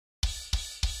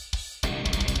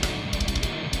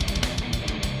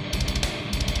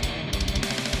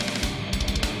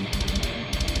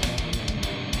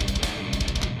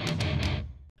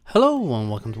Hello and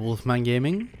welcome to Wolfman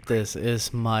Gaming. This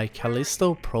is my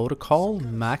Callisto Protocol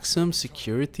Maximum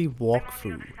Security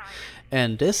walkthrough.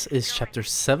 And this is chapter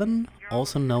 7,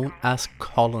 also known as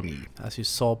Colony, as you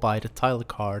saw by the title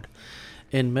card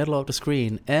in middle of the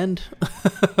screen. And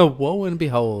woe and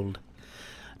behold,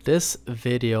 this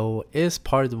video is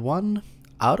part 1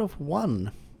 out of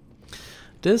 1.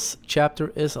 This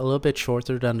chapter is a little bit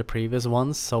shorter than the previous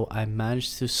ones, so I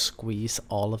managed to squeeze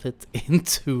all of it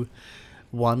into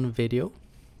one video.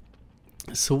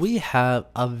 So we have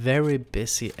a very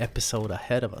busy episode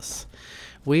ahead of us.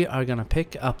 We are gonna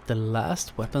pick up the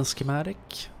last weapon schematic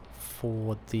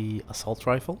for the assault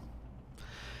rifle,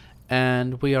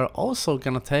 and we are also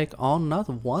gonna take on not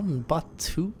one but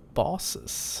 2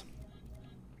 bosses.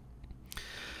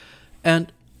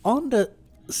 And on the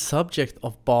subject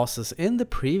of bosses, in the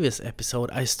previous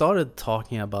episode I started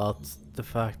talking about the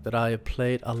fact that I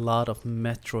played a lot of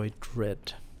Metroid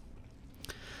Dread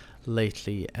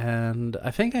lately, and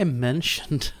I think I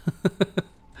mentioned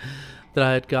that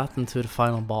I had gotten to the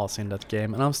final boss in that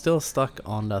game, and I'm still stuck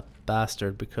on that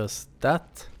bastard because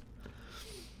that's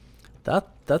a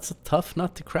tough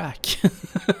nut to crack.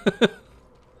 And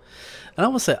I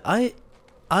must say, I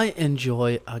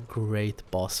enjoy a great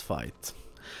boss fight.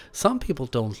 Some people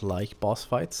don't like boss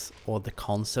fights or the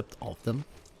concept of them.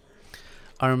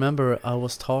 I remember I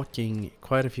was talking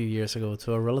quite a few years ago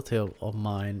to a relative of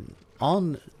mine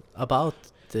about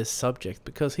this subject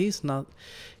because he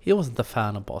wasn't a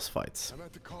fan of boss fights. I'm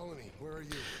at the colony. Where are you?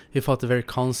 He thought the very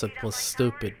concept was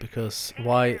stupid because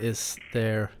why is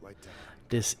there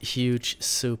this huge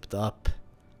souped up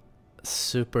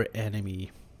super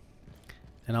enemy?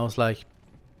 And I was like,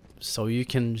 so you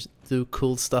can do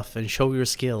cool stuff and show your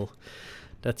skill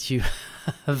that you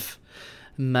have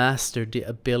mastered the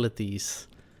abilities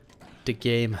the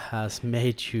game has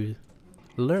made you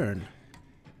learn.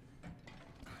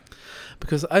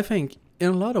 Because I think in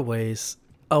a lot of ways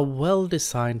a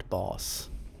well-designed boss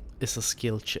is a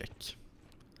skill check.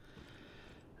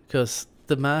 Because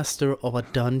the master of a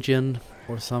dungeon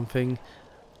or something,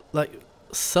 like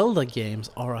Zelda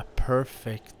games are a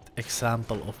perfect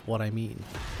example of what I mean.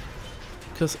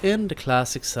 Because in the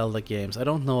classic Zelda games, I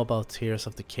don't know about Tears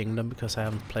of the Kingdom because I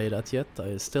haven't played that yet.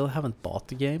 I still haven't bought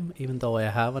the game, even though I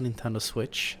have a Nintendo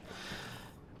Switch.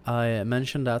 I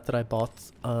mentioned that I bought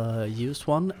a used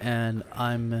one, and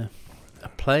I'm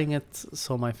playing it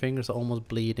so my fingers are almost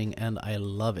bleeding, and I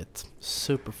love it.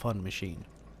 Super fun machine.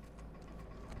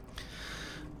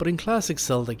 But in classic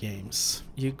Zelda games,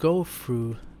 you go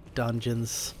through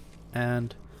dungeons,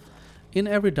 and in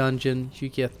every dungeon you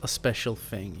get a special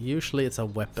thing. Usually it's a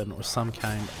weapon or some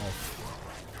kind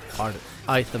of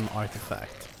item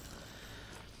artifact.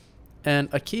 And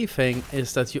a key thing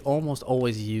is that you almost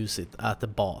always use it at the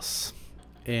boss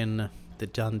in the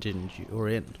dungeon you're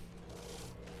in.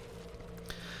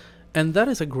 And that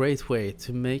is a great way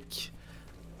to make...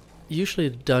 Usually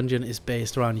the dungeon is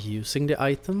based around using the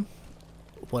item,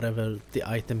 whatever the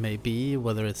item may be,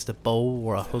 whether it's the bow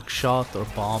or a hook shot or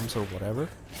bombs or whatever.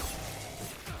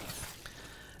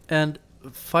 And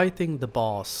fighting the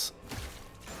boss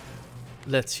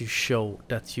lets you show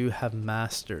that you have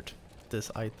mastered this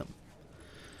item,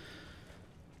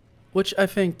 which I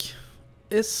think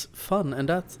is fun, and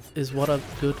that is what a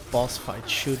good boss fight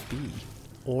should be.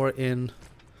 Or in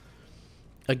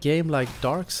a game like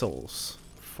Dark Souls,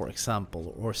 for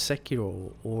example, or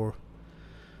Sekiro. Or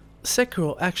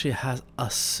Sekiro actually has a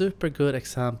super good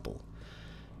example.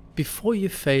 Before you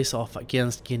face off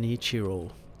against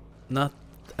Genichiro, not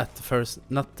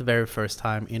the very first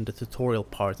time in the tutorial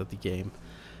part of the game,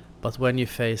 but when you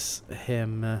face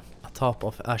him atop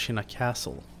of Ashina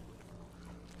Castle.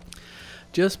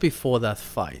 Just before that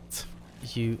fight,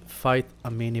 you fight a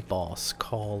mini boss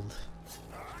called...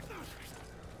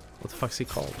 what the fuck's he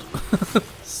called?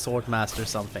 Swordmaster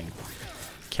something.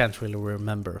 Can't really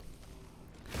remember.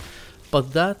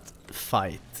 But that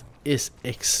fight is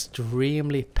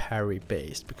extremely parry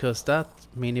based, because that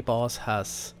mini boss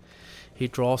has... he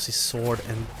draws his sword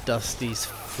and does these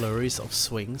flurries of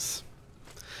swings.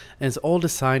 And it's all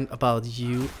designed about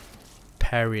you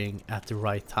parrying at the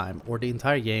right time, or the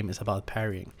entire game is about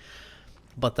parrying,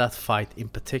 but that fight in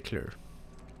particular.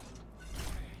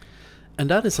 And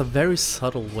that is a very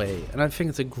subtle way, and I think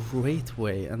it's a great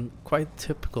way and quite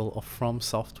typical of From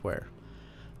Software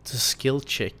to skill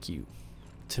check you,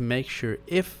 to make sure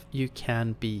if you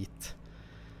can beat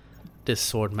this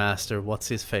sword master, what's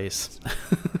his face,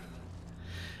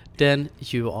 then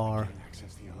you are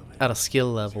at a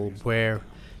skill level where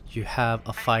you have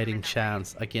a fighting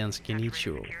chance against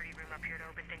Genichiro.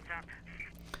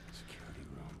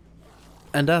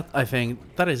 And that, I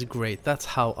think, that is great. That's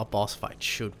how a boss fight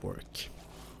should work.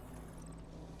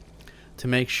 To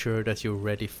make sure that you're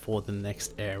ready for the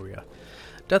next area.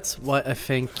 That's why I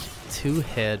think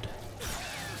Two-Head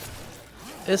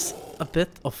is a bit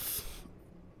of...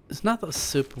 It's not a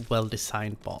super well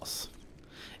designed boss.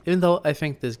 Even though I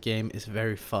think this game is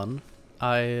very fun.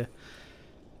 I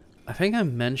think I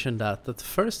mentioned that the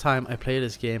first time I played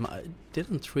this game I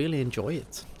didn't really enjoy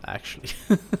it, actually.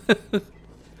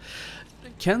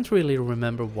 Can't really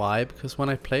remember why, because when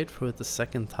I played through it the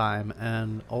second time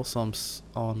and also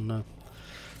on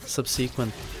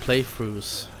subsequent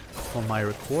playthroughs for my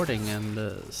recording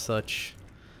and such,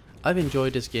 I've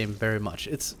enjoyed this game very much.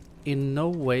 It's in no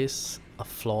ways a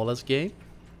flawless game,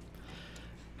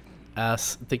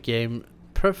 as the game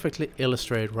perfectly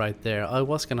illustrated right there. I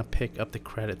was gonna pick up the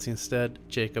credits, instead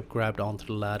Jacob grabbed onto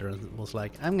the ladder and was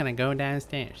like, I'm gonna go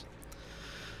downstairs.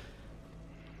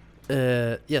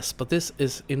 Yes, but this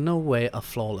is in no way a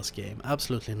flawless game,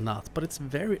 absolutely not, but it's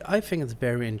I think it's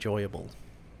very enjoyable.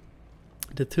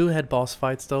 The Two-Head boss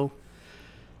fights though,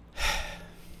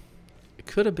 it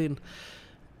could have been,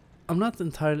 I'm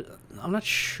not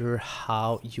sure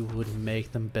how you would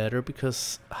make them better,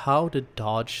 because how the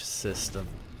dodge system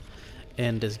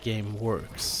in this game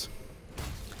works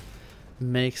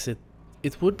makes it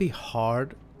would be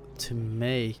hard to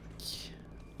make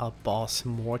a boss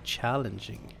more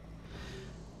challenging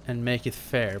and make it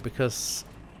fair, because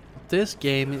this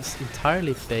game is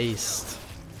entirely based,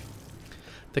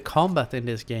 the combat in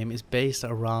this game is based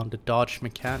around the dodge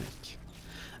mechanic.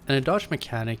 And the dodge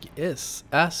mechanic is,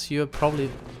 as you have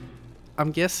probably,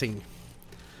 I'm guessing,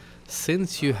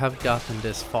 since you have gotten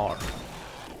this far,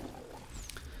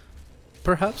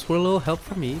 perhaps with a little help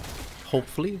from me,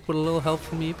 hopefully with a little help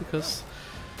from me, because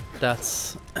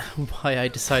that's why I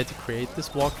decided to create this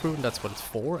walkthrough, and that's what it's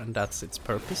for, and that's its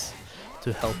purpose,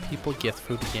 to help people get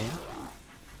through the game.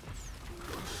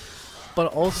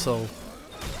 But also,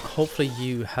 hopefully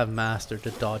you have mastered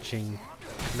the dodging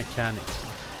mechanic.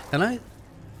 And I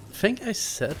think I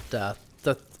said that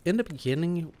in the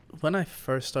beginning, when I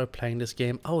first started playing this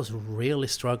game, I was really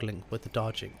struggling with the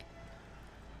dodging.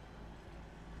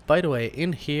 By the way,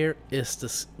 in here is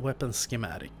this weapon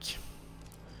schematic,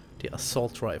 the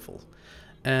assault rifle.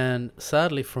 And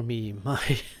sadly for me,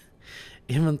 my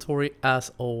inventory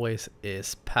as always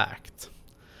is packed.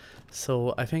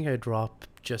 So I think I drop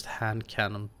just hand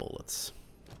cannon bullets.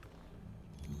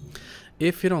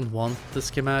 If you don't want the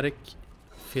schematic,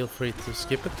 feel free to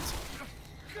skip it.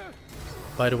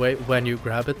 By the way, when you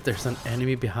grab it, there's an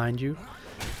enemy behind you.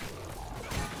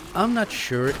 I'm not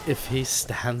sure if he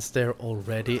stands there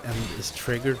already and is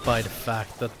triggered by the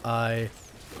fact that I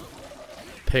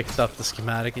picked up the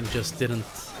schematic and just didn't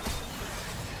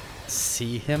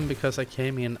see him because I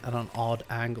came in at an odd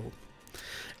angle.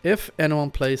 If anyone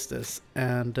plays this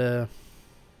and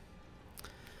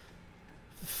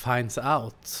finds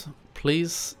out,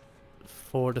 please,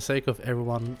 for the sake of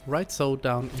everyone, write so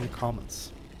down in the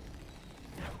comments.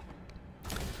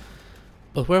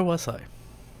 But where was I?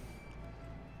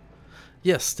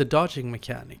 Yes, the dodging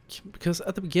mechanic. Because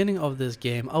at the beginning of this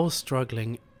game I was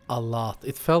struggling a lot.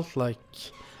 It felt like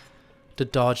the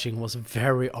dodging was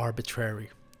very arbitrary.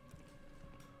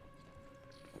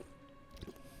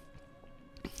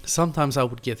 Sometimes I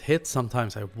would get hit,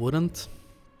 sometimes I wouldn't.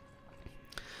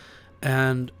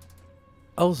 And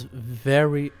I was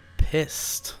very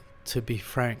pissed, to be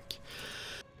frank.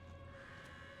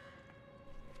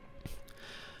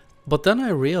 But then I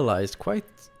realized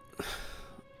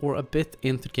a bit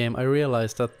into the game, I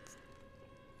realized that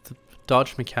the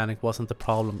dodge mechanic wasn't the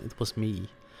problem, it was me.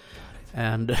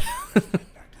 And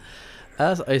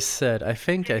as I said, I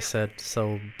think I said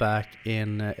so back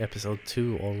in episode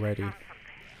 2 already,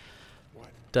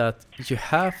 that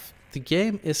the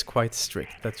game is quite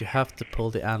strict, that you have to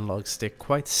pull the analog stick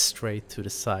quite straight to the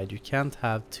side. You can't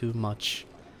have too much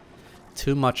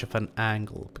of an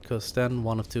angle, because then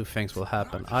one of two things will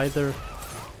happen. Either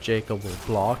Jacob will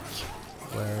block,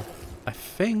 where I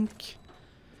think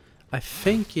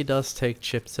he does take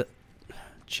chip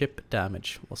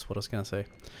damage, was what I was gonna say,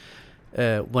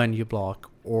 when you block,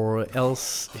 or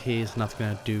else he's not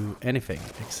gonna do anything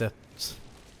except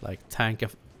like tank a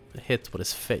hit with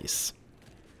his face.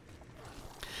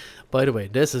 By the way,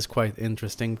 this is quite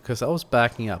interesting because I was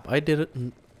backing up. I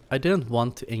didn't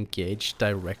want to engage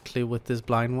directly with this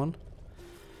blind one,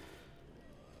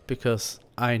 because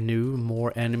I knew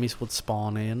more enemies would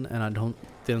spawn in and I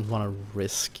didn't want to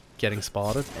risk getting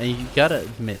spotted. And you gotta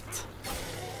admit,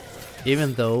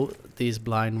 even though these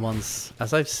blind ones,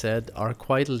 as I've said, are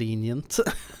quite lenient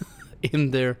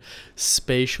in their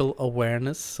spatial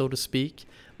awareness, so to speak,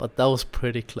 but that was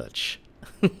pretty clutch.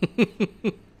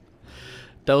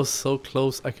 That was so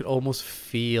close, I could almost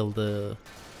feel the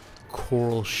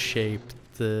coral-shaped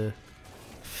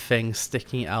thing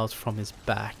sticking out from his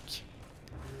back.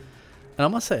 And I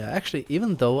must say, actually,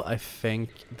 even though I think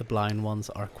the blind ones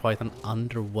are quite an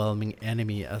underwhelming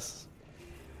enemy as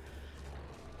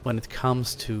when it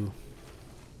comes to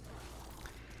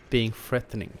being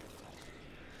threatening,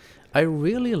 I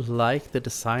really like the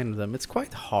design of them. It's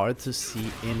quite hard to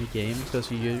see in game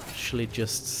because you usually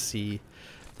just see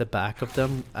the back of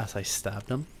them as I stab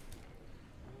them.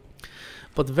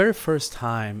 But the very first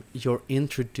time you're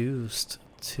introduced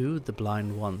to the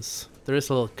blind ones, there is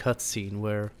a little cutscene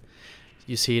where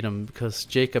you see them because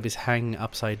Jacob is hanging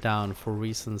upside down for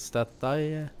reasons that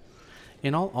I,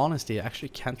 in all honesty, actually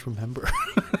can't remember.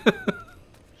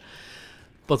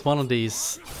 But one of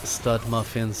these stud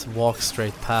muffins walks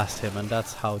straight past him, and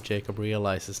that's how Jacob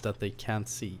realizes that they can't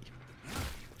see.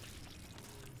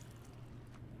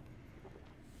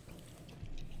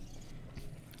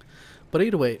 But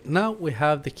either way, now we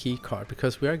have the key card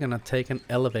because we are gonna take an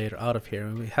elevator out of here,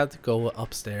 and we had to go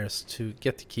upstairs to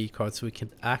get the key card so we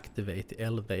can activate the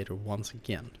elevator once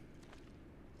again.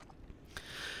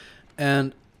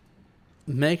 And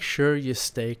make sure you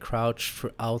stay crouched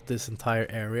throughout this entire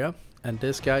area, and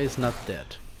this guy is not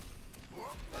dead.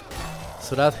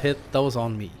 So that hit, that was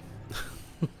on me.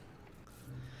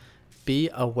 Be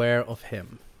aware of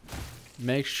him.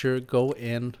 Make sure go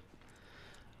in.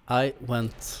 I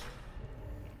went,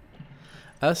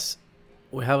 as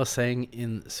we have a saying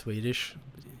in Swedish,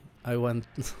 I went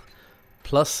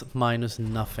plus minus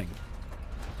nothing.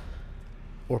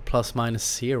 Or plus minus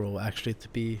 0 actually, to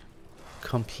be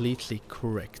completely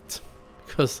correct.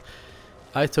 Because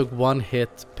I took one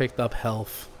hit, picked up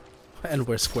health, and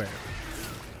we're square.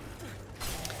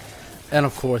 And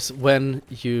of course, when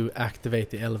you activate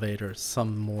the elevator,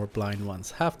 some more blind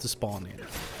ones have to spawn in.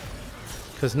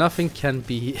 Because nothing can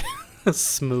be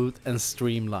smooth and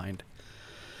streamlined.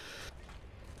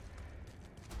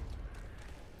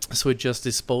 So we just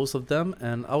dispose of them,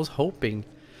 and I was hoping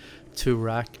to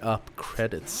rack up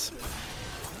credits.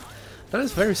 That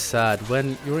is very sad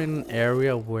when you're in an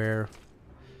area where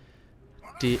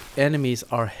the enemies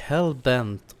are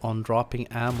hell-bent on dropping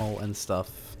ammo and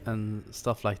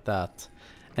stuff like that,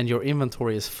 and your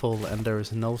inventory is full and there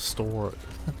is no store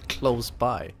close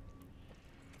by.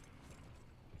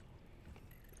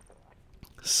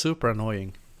 Super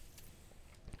annoying.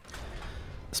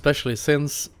 Especially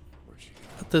since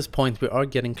at this point we are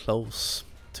getting close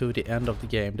to the end of the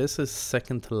game. This is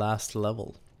second to last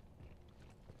level.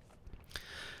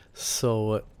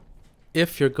 So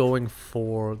if you're going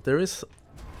for, there is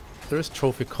a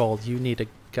trophy called You Need a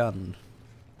Gun.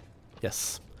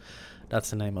 Yes, that's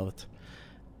the name of it.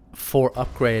 For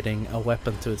upgrading a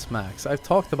weapon to its max. I've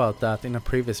talked about that in a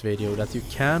previous video, that you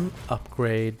can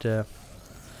upgrade the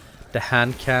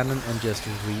hand cannon and just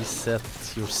reset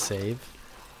your save.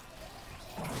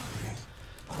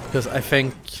 Because I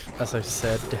think, as I've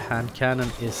said, the hand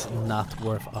cannon is not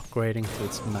worth upgrading to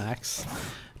its max.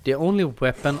 The only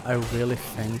weapon I really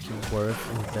think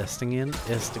worth investing in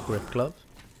is the grip glove.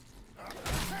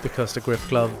 Because the grip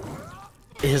glove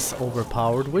is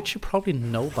overpowered, which you probably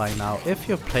know by now if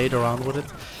you've played around with it.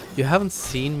 You haven't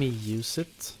seen me use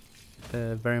it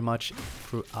very much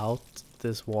throughout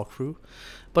this walkthrough,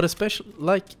 but especially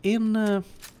like in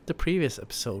the previous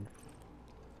episode,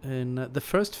 in the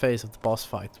first phase of the boss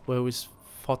fight, where we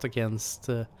fought against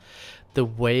the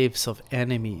waves of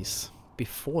enemies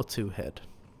before Two-Head.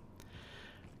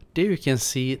 There you can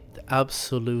see the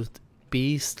absolute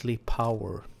beastly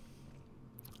power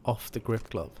of the grip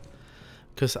glove.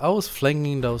 Because I was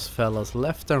flinging those fellas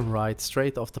left and right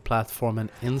straight off the platform and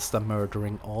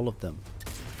insta-murdering all of them.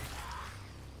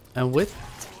 And with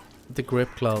the grip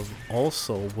glove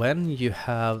also, when you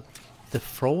have the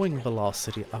throwing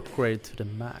velocity upgrade to the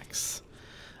max,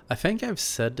 I think I've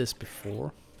said this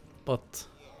before, but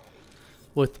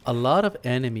with a lot of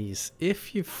enemies,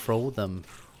 if you throw them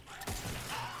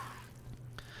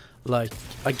like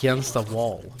against a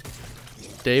wall,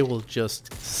 they will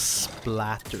just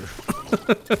splatter.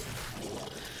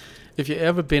 If you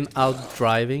ever been out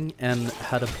driving and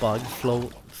had a bug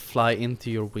fly into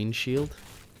your windshield,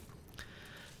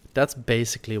 that's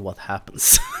basically what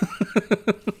happens.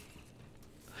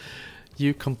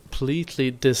 You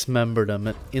completely dismember them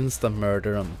and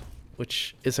insta-murder them,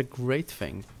 which is a great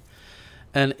thing.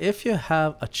 And if you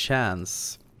have a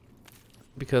chance,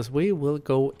 because we will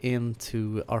go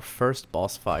into our first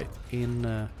boss fight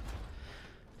in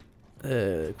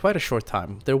quite a short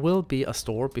time. There will be a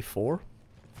store before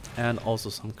and also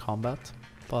some combat,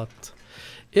 but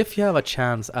if you have a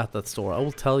chance at that store, I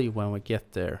will tell you when we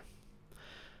get there.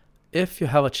 if you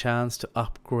have a chance to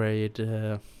upgrade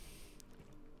the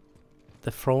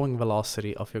throwing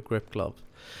velocity of your grip glove,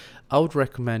 I would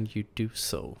recommend you do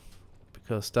so,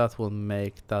 because that will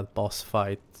make that boss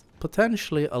fight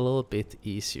potentially a little bit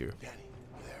easier.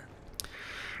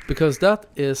 Because that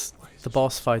is the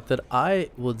boss fight that I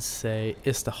would say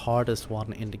is the hardest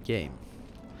one in the game.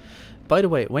 By the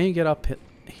way, when you get up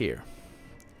here,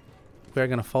 we're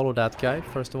gonna follow that guy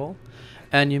first of all,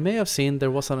 and you may have seen there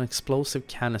was an explosive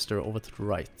canister over to the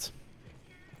right.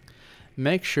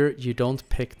 Make sure you don't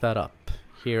pick that up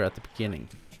here at the beginning.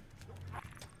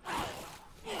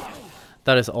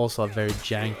 That is also a very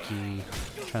janky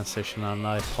transition, and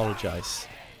I apologize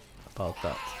about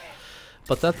that.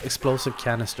 But that explosive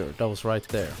canister that was right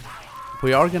there,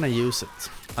 we are gonna use it.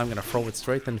 I'm gonna throw it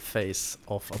straight in the face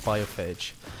of a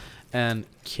biophage and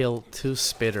kill 2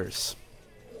 spitters.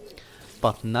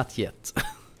 But not yet.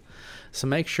 So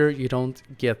make sure you don't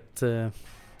get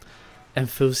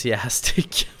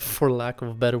enthusiastic, for lack of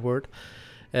a better word.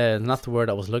 Not the word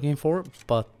I was looking for,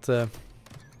 but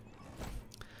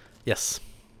yes.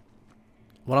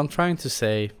 What I'm trying to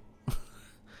say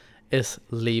is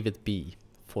leave it be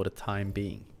for the time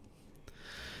being.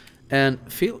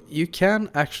 And feel you can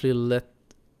actually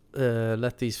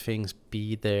let these things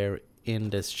be there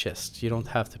in this chest. You don't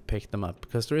have to pick them up,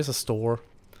 because there is a store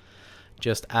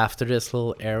just after this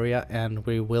little area, and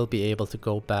we will be able to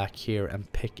go back here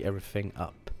and pick everything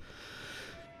up.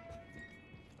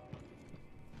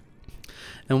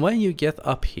 And when you get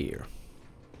up here,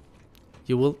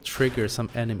 you will trigger some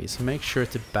enemies, so make sure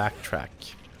to backtrack,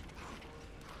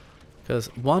 because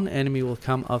one enemy will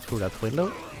come out through that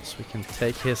window, so we can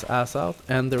take his ass out.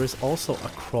 And there is also a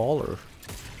crawler.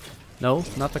 No,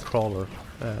 not a crawler,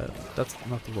 that's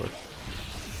not the word.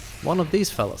 One of these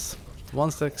fellas, the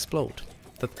ones that explode,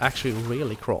 that actually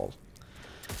really crawl.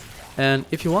 And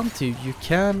if you want to, you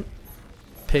can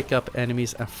pick up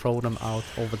enemies and throw them out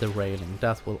over the railing.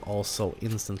 That will also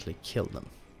instantly kill them.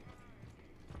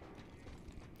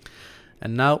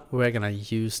 And now we're gonna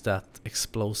use that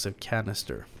explosive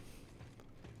canister,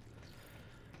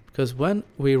 because when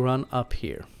we run up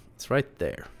here, it's right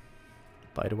there,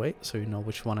 by the way, so you know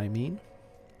which one I mean.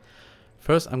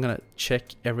 First I'm gonna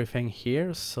check everything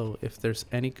here, so if there's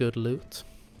any good loot.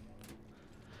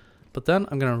 But then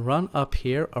I'm gonna run up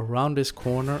here around this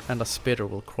corner, and a spitter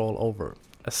will crawl over.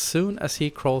 As soon as he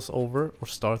crawls over or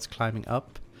starts climbing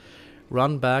up,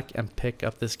 run back and pick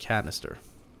up this canister.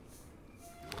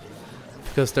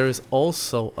 Because there is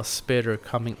also a spitter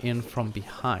coming in from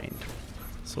behind.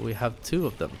 So we have 2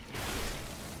 of them.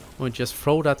 We just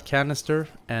throw that canister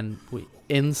and we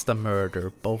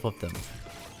insta-murder both of them.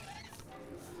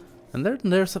 And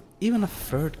there's even a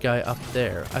 3rd guy up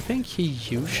there. I think he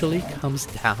usually comes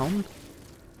down,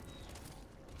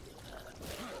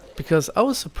 because I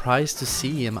was surprised to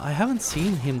see him. I haven't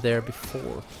seen him there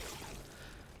before.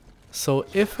 So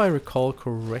if I recall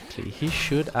correctly, he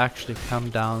should actually come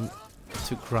down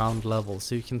to ground level,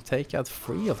 so you can take out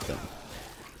 3 of them.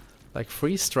 Like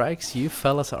 3 strikes, you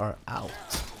fellas are out.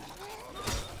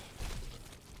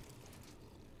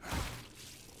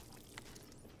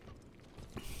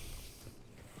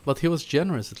 But he was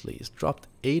generous at least, dropped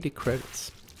 80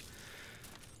 credits.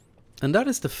 And that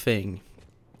is the thing.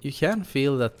 You can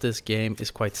feel that this game is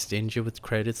quite stingy with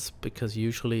credits, because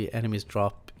usually enemies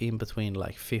drop in between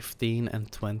like 15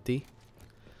 and 20.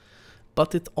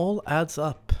 But it all adds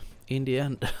up in the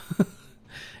end.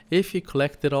 If you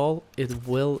collect it all, it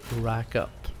will rack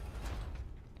up.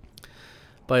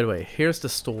 By the way, here's the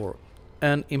store.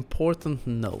 An important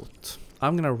note.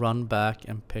 I'm gonna run back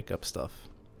and pick up stuff.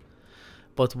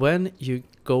 But when you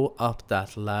go up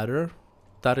that ladder,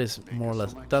 that is more or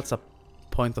less, that's a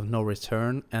point of no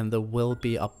return, and there will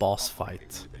be a boss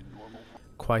fight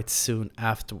quite soon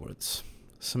afterwards.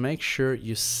 So make sure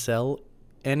you sell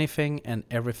anything and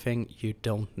everything you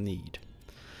don't need.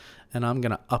 And I'm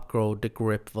gonna upgrade the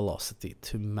grip velocity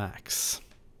to max.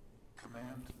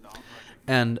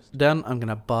 And then I'm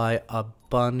gonna buy a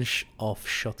bunch of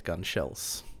shotgun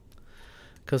shells.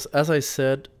 Because as I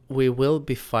said, we will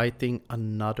be fighting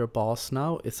another boss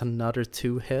now. It's another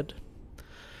 2-head.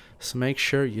 So make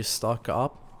sure you stock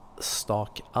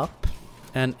up.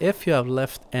 And if you have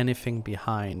left anything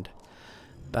behind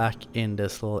back in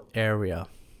this little area,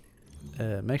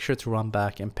 make sure to run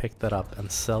back and pick that up and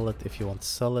sell it if you want to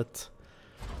sell it.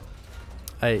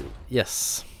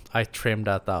 Yes, I trimmed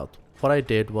that out. What I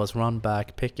did was run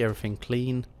back, pick everything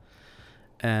clean,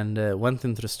 and went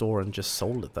into the store and just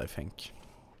sold it, I think.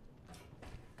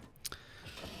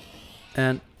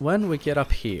 And when we get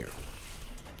up here,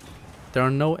 there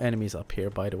are no enemies up here,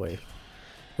 by the way.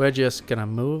 We're just gonna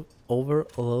move over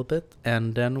a little bit,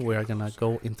 and then we're gonna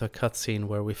go into a cutscene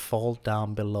where we fall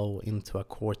down below into a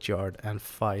courtyard and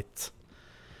fight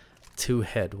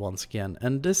two-head once again.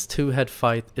 And this two-head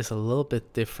fight is a little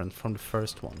bit different from the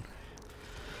first one,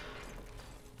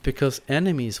 because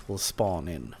enemies will spawn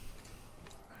in,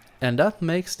 and that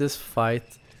makes this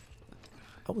fight,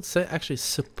 I would say, actually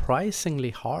surprisingly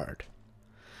hard.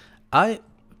 I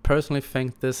personally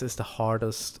think this is the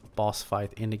hardest boss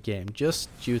fight in the game, just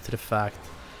due to the fact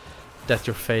that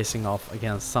you're facing off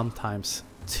against sometimes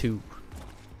two.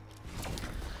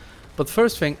 But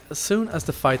first thing, as soon as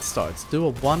the fight starts, do a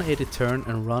 180 turn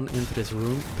and run into this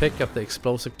room, pick up the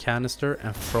explosive canister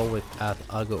and throw it at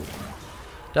Uggo.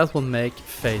 That will make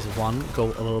phase 1 go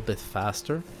a little bit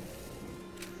faster.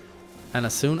 And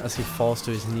as soon as he falls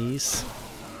to his knees,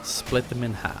 split them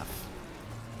in half.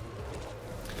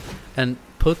 And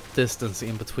put distance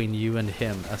in between you and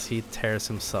him as he tears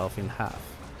himself in half.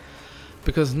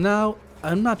 Because now,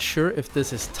 I'm not sure if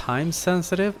this is time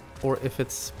sensitive or if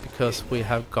it's because we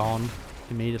have gone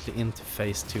immediately into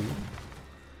phase 2.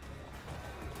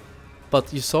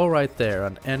 But you saw right there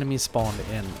an enemy spawned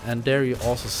in, and there you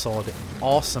also saw the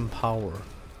awesome power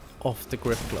of the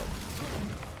grip glove.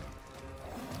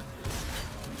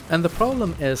 And the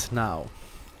problem is now,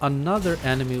 another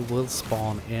enemy will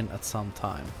spawn in at some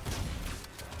time.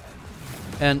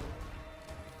 And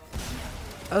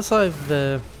as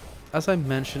I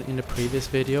mentioned in the previous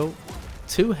video,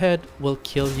 two-head will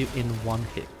kill you in one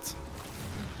hit.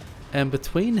 And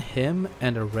between him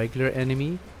and a regular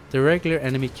enemy, the regular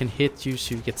enemy can hit you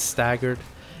so you get staggered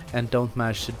and don't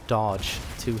manage to dodge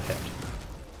two-head.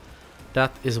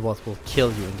 That is what will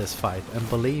kill you in this fight, and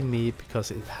believe me,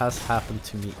 because it has happened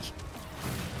to me.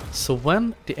 So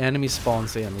when the enemy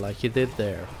spawns in like he did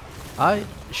there, I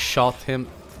shot him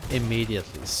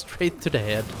immediately, straight to the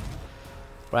head.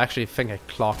 Or actually I think I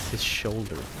clocked his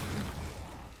shoulder.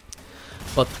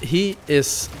 But he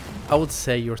is, I would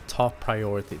say, your top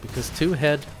priority, because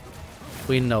two-head,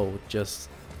 we know, just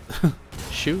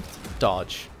shoot,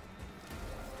 dodge.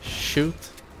 Shoot,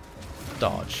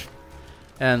 dodge.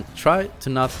 And try to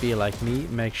not be like me,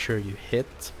 make sure you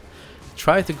hit.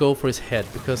 Try to go for his head,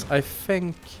 because I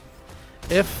think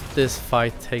if this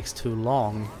fight takes too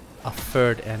long, a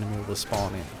third enemy will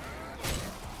spawn in.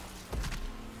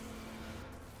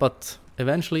 But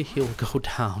eventually he'll go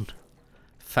down,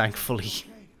 thankfully.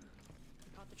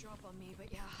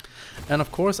 And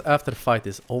of course, after the fight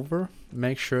is over,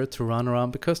 make sure to run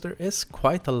around, because there is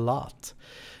quite a lot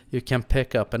you can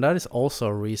pick up, and that is also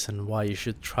a reason why you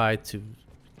should try to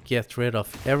get rid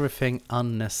of everything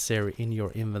unnecessary in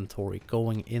your inventory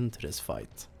going into this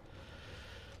fight.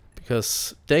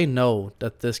 Because they know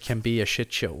that this can be a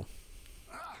shit show.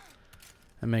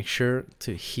 And make sure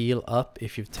to heal up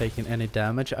if you've taken any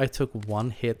damage. I took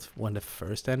one hit when the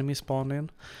first enemy spawned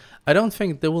in. I don't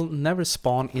think they will never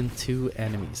spawn in two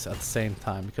enemies at the same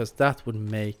time, because that would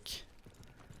make...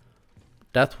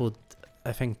 that would,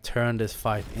 I think, turn this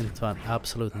fight into an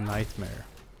absolute nightmare.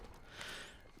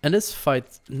 And this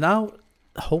fight now,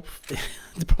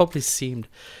 it probably seemed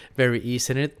very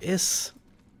easy, and it is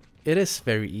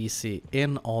very easy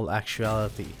in all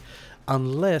actuality,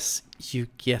 unless you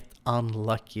get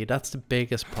unlucky. That's the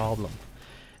biggest problem.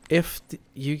 If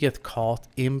you get caught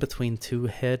in between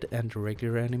two-head and the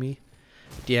regular enemy,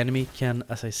 the enemy can,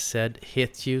 as I said,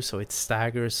 hit you, so it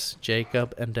staggers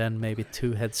Jacob, and then maybe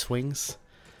two-head swings.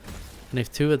 And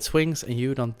if two-head swings and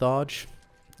you don't dodge,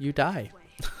 you die.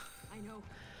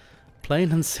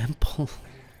 Plain and simple.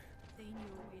 Didn't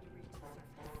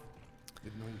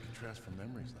know you could transfer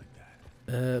memories like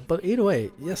that. But either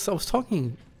way, yes, I was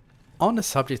talking on the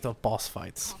subject of boss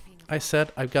fights. I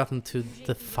said I've gotten to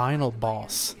the final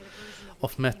boss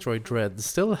of Metroid Dread.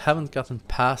 Still haven't gotten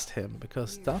past him,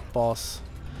 because that boss,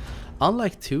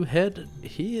 unlike two-head,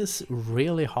 he is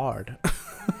really hard.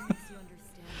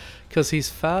 Because he's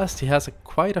fast, he has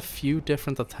quite a few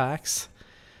different attacks,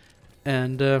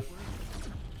 and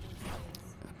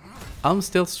I'm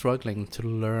still struggling to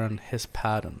learn his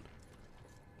pattern.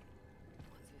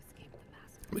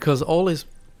 Because all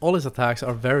his attacks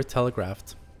are very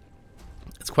telegraphed.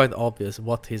 It's quite obvious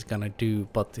what he's gonna do,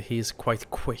 but he's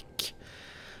quite quick.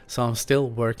 So I'm still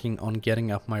working on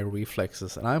getting up my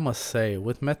reflexes. And I must say,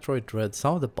 with Metroid Dread,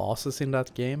 some of the bosses in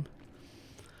that game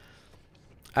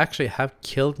actually have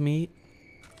killed me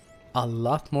a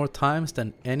lot more times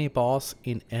than any boss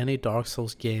in any Dark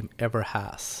Souls game ever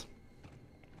has.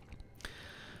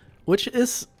 Which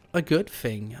is a good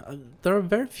thing. There are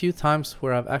very few times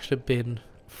where I've actually been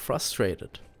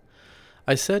frustrated.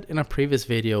 I said in a previous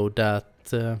video that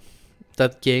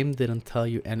that game didn't tell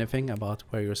you anything about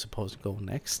where you're supposed to go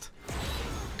next.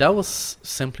 That was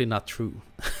simply not true.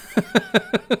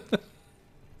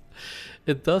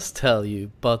 It does tell you,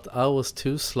 but I was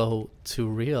too slow to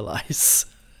realize,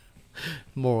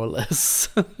 more or less.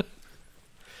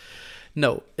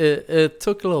 No, it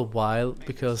took a little while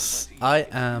because I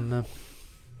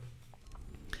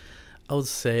would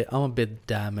say I'm a bit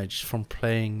damaged from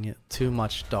playing too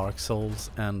much Dark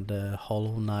Souls and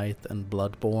Hollow Knight and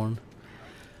Bloodborne.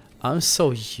 I'm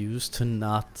so used to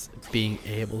not being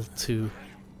able to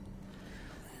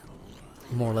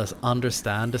more or less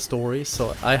understand the story,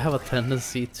 so I have a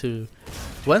tendency to,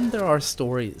 when there are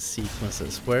story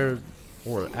sequences where,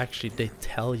 or actually they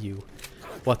tell you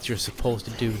what you're supposed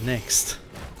to do next,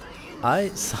 I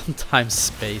sometimes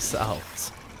space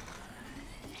out.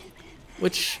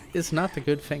 Which is not a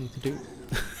good thing to do,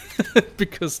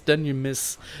 because then you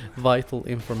miss vital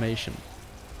information.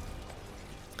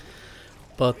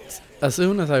 But as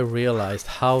soon as I realized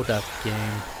how that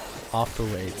game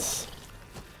operates,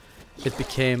 it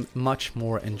became much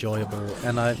more enjoyable,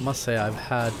 and I must say I've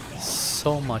had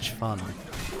so much fun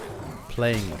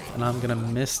playing it, and I'm gonna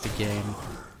miss the game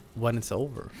when it's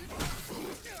over.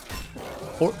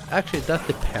 Or actually, that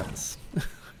depends.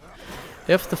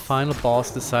 If the final boss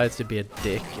decides to be a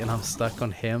dick and I'm stuck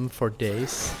on him for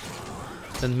days,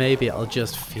 then maybe I'll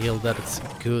just feel that it's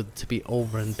good to be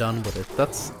over and done with it.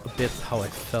 That's a bit how I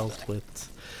felt with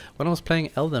when I was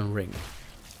playing Elden Ring.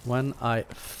 When I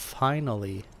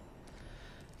finally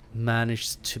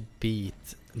managed to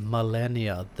beat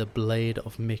Malenia, the Blade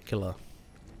of Miquella,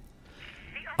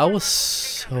 I was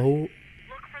so...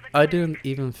 I didn't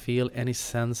even feel any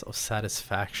sense of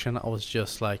satisfaction. I was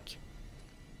just like,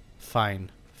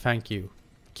 fine, thank you.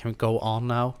 Can we go on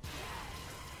now?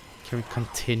 Can we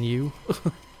continue?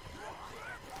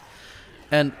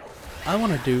 And I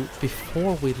want to do,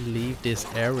 before we leave this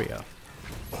area,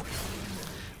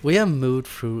 we have moved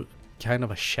through kind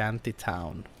of a shanty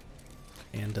town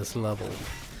in this level.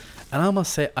 And I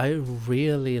must say, I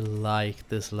really like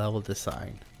this level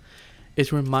design.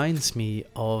 It reminds me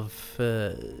of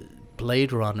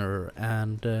Blade Runner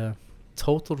and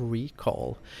Total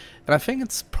Recall. And I think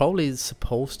it's probably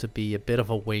supposed to be a bit of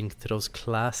a wink to those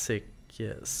classic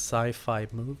sci-fi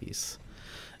movies.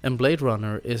 And Blade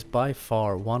Runner is by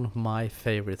far one of my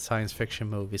favorite science fiction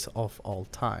movies of all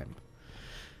time.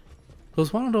 It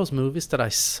was one of those movies that I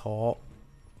saw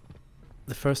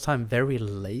the first time very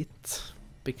late,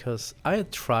 because I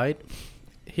had tried,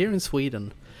 here in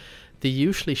Sweden, they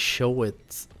usually show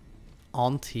it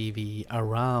on TV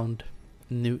around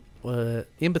in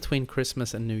between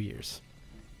Christmas and New Year's.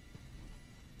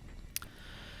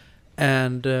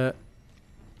 And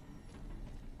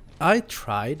I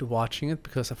tried watching it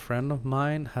because a friend of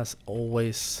mine has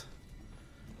always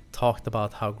talked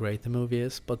about how great the movie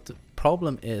is, but the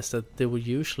problem is that they will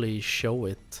usually show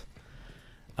it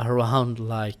around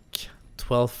like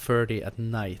 12:30 at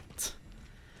night.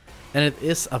 And it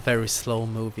is a very slow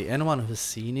movie. Anyone who's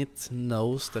seen it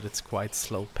knows that it's quite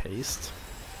slow paced.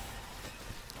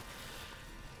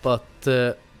 But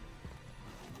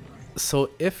so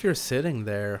if you're sitting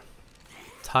there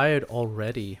tired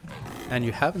already and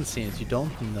you haven't seen it, you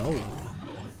don't know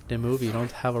the movie, you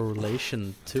don't have a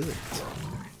relation to it,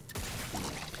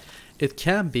 it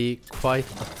can be quite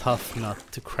a tough nut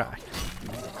to crack.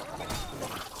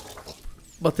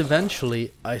 But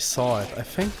eventually I saw it. I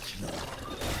think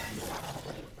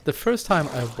the first time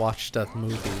I watched that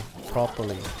movie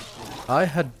properly, I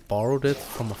had borrowed it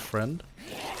from a friend.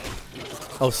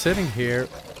 I was sitting here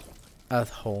at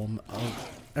home.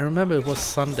 I remember it was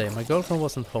Sunday. My girlfriend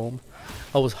wasn't home.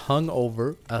 I was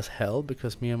hungover as hell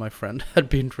because me and my friend had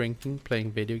been drinking,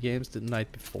 playing video games the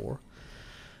night before.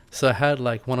 So I had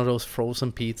like one of those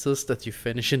frozen pizzas that you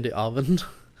finish in the oven.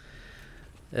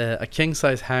 A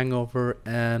king-size hangover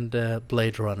and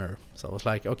Blade Runner. So I was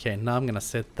like, okay, now I'm gonna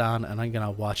sit down and I'm gonna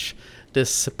watch this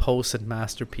supposed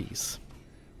masterpiece.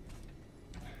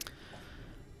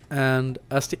 And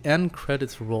as the end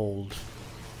credits rolled,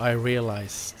 I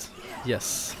realized,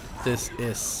 yes, this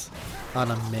is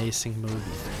an amazing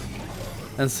movie.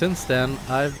 And since then,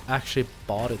 I've actually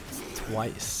bought it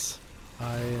twice.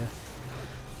 I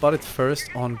bought it first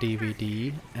on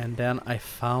DVD, and then I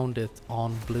found it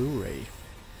on Blu-ray.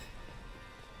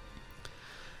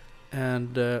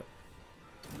 And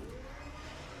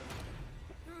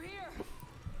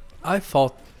I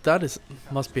thought that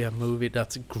must be a movie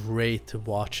that's great to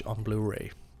watch on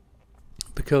Blu-ray,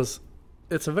 because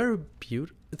it's a very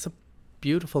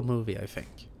beautiful movie, I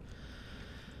think.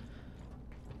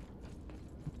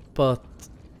 But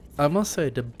I must say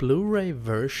the Blu-ray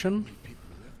version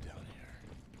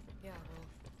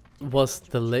was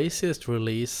the laziest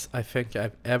release I think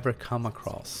I've ever come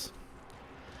across.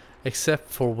 Except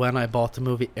for when I bought the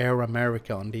movie Air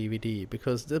America on DVD,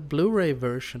 because the Blu-ray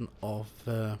version of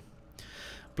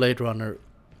Blade Runner,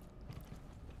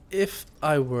 if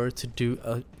I were to do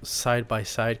a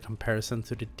side-by-side comparison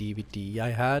to the DVD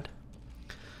I had,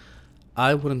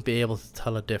 I wouldn't be able to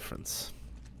tell a difference.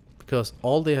 Because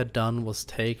all they had done was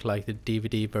take like the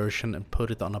DVD version and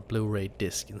put it on a Blu-ray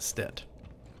disc instead.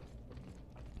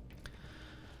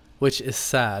 Which is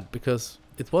sad, because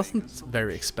it wasn't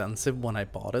very expensive when I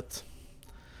bought it.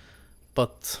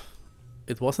 But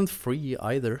it wasn't free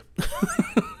either.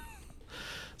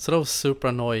 So that was super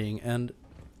annoying. And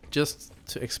just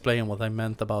to explain what I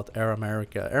meant about Air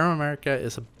America. Air America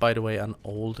is, by the way, an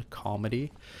old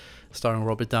comedy starring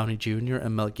Robert Downey Jr.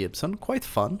 and Mel Gibson. Quite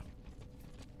fun.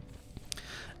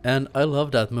 And I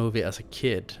loved that movie as a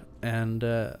kid. And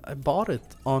I bought it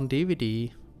on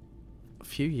DVD a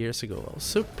few years ago. I was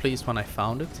super pleased when I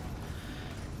found it.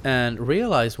 And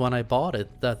realized when I bought it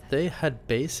that they had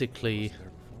basically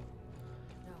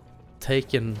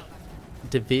taken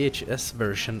the VHS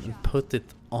version and put it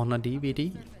on a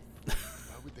DVD.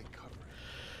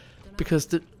 Because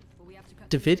the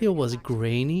video was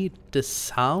grainy, the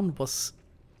sound was...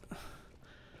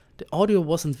 the audio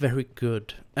wasn't very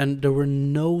good, and there were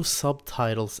no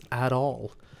subtitles at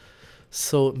all.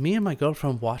 So me and my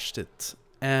girlfriend watched it,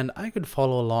 and I could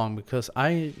follow along because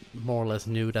I more or less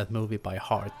knew that movie by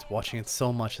heart, watching it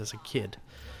so much as a kid.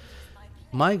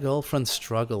 My girlfriend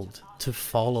struggled to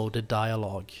follow the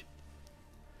dialogue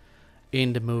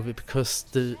in the movie because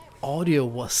the audio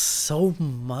was so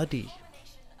muddy.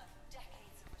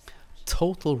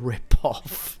 Total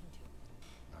rip-off.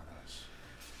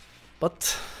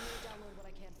 But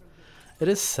it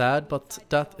is sad, but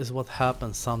that is what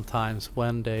happens sometimes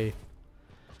when they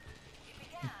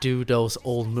do those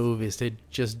old movies. They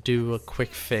just do a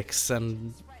quick fix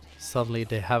and suddenly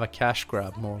they have a cash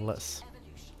grab, more or less.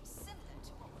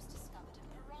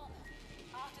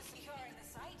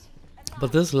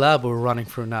 But this lab we're running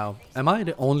through now, am I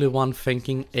the only one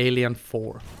thinking Alien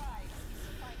 4?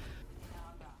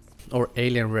 Or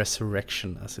Alien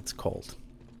Resurrection as it's called.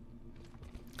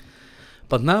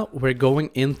 But now we're going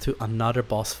into another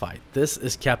boss fight. This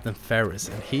is Captain Ferris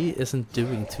and he isn't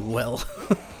doing too well.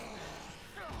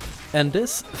 And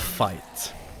this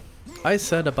fight, I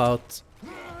said about,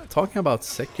 talking about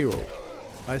Sekiro,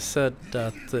 I said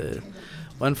that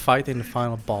when fighting the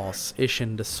final boss,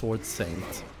 Ishin the Sword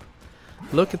Saint,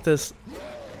 look at this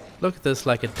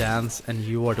like a dance and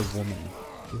you are the woman.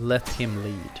 Let him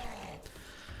lead.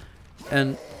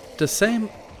 And the same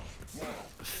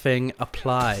thing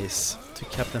applies to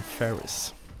Captain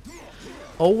Ferris.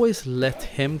 Always let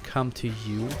him come to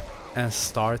you and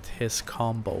start his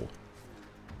combo.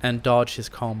 And dodge his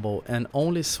combo and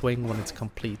only swing when it's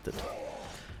completed.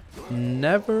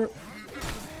 Never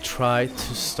try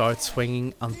to start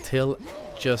swinging until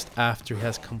just after he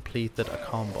has completed a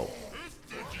combo.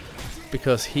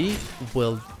 Because he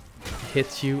will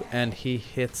hit you and he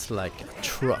hits like a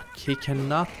truck. He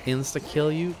cannot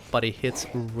insta-kill you, but he hits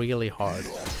really hard.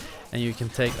 And you can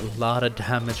take a lot of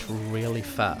damage really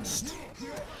fast.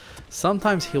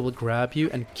 Sometimes he will grab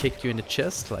you and kick you in the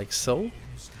chest like so.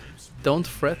 Don't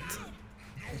fret,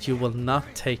 you will not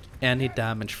take any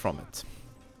damage from it.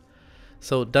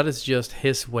 So that is just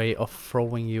his way of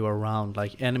throwing you around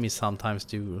like enemies sometimes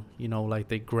do. You know, like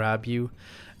they grab you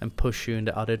and push you in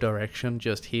the other direction,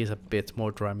 just he is a bit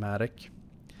more dramatic.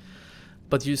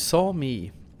 But you saw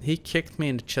me, he kicked me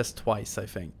in the chest twice I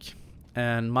think.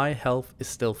 And my health is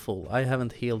still full, I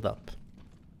haven't healed up.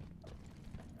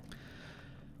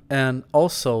 And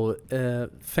also,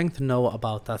 thing to know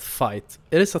about that fight,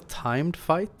 it is a timed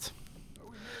fight.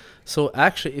 So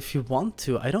actually, if you want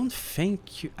to, I don't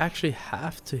think you actually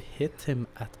have to hit him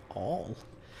at all.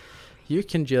 You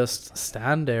can just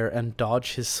stand there and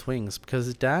dodge his swings,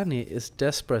 because Danny is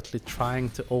desperately trying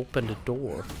to open the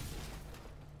door.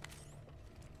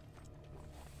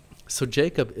 So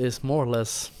Jacob is more or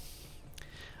less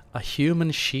a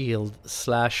human shield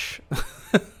slash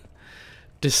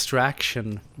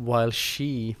distraction, while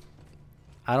she,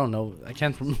 I don't know, I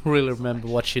can't really remember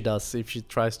what she does, if she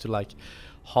tries to like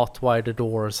hotwire the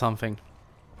door or something.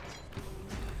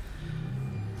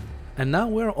 And now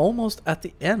we're almost at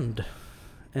the end,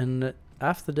 and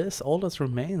after this all that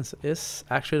remains is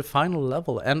actually the final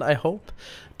level. And I hope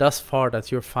thus far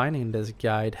that you're finding this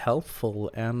guide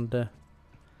helpful and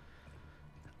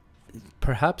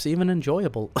perhaps even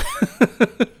enjoyable.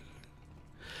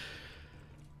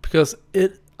 Because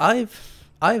I've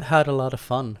had a lot of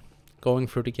fun going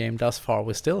through the game thus far.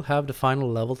 We still have the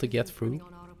final level to get through,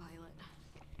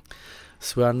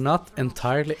 so we are not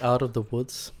entirely out of the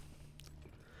woods.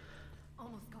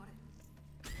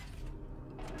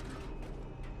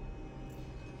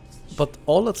 But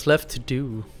all that's left to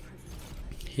do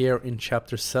here in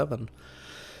chapter 7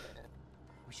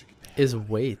 is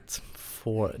wait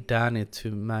for Danny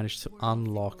to manage to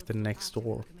unlock the next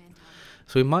door.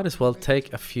 So we might as well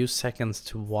take a few seconds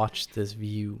to watch this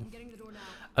view.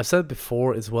 I've said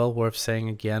before, it's well worth saying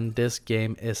again, this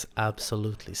game is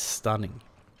absolutely stunning.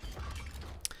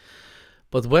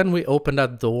 But when we open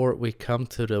that door, we come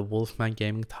to the Wolfman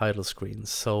Gaming title screen.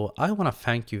 So I want to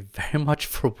thank you very much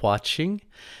for watching,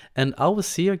 and I will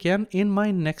see you again in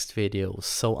my next video.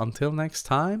 So until next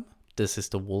time, this is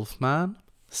the Wolfman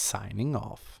signing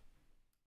off.